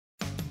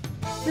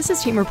This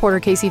is team reporter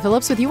Casey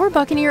Phillips with your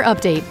Buccaneer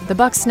update. The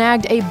Bucs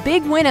snagged a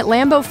big win at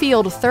Lambeau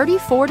Field,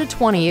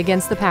 34-20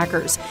 against the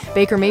Packers.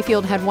 Baker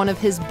Mayfield had one of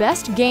his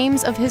best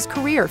games of his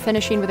career,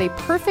 finishing with a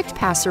perfect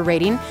passer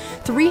rating,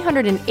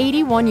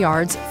 381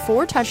 yards,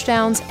 4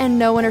 touchdowns, and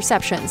no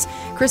interceptions.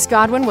 Chris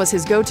Godwin was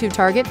his go-to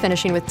target,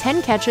 finishing with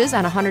 10 catches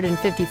and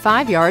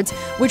 155 yards,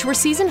 which were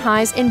season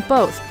highs in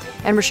both.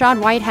 And Rachaad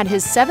White had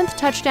his 7th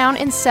touchdown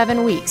in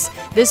 7 weeks.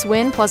 This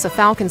win plus a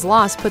Falcons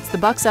loss puts the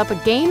Bucs up a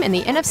game in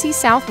the NFC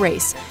South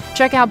race.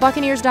 Check out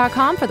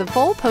Buccaneers.com for the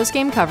full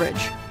post-game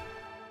coverage.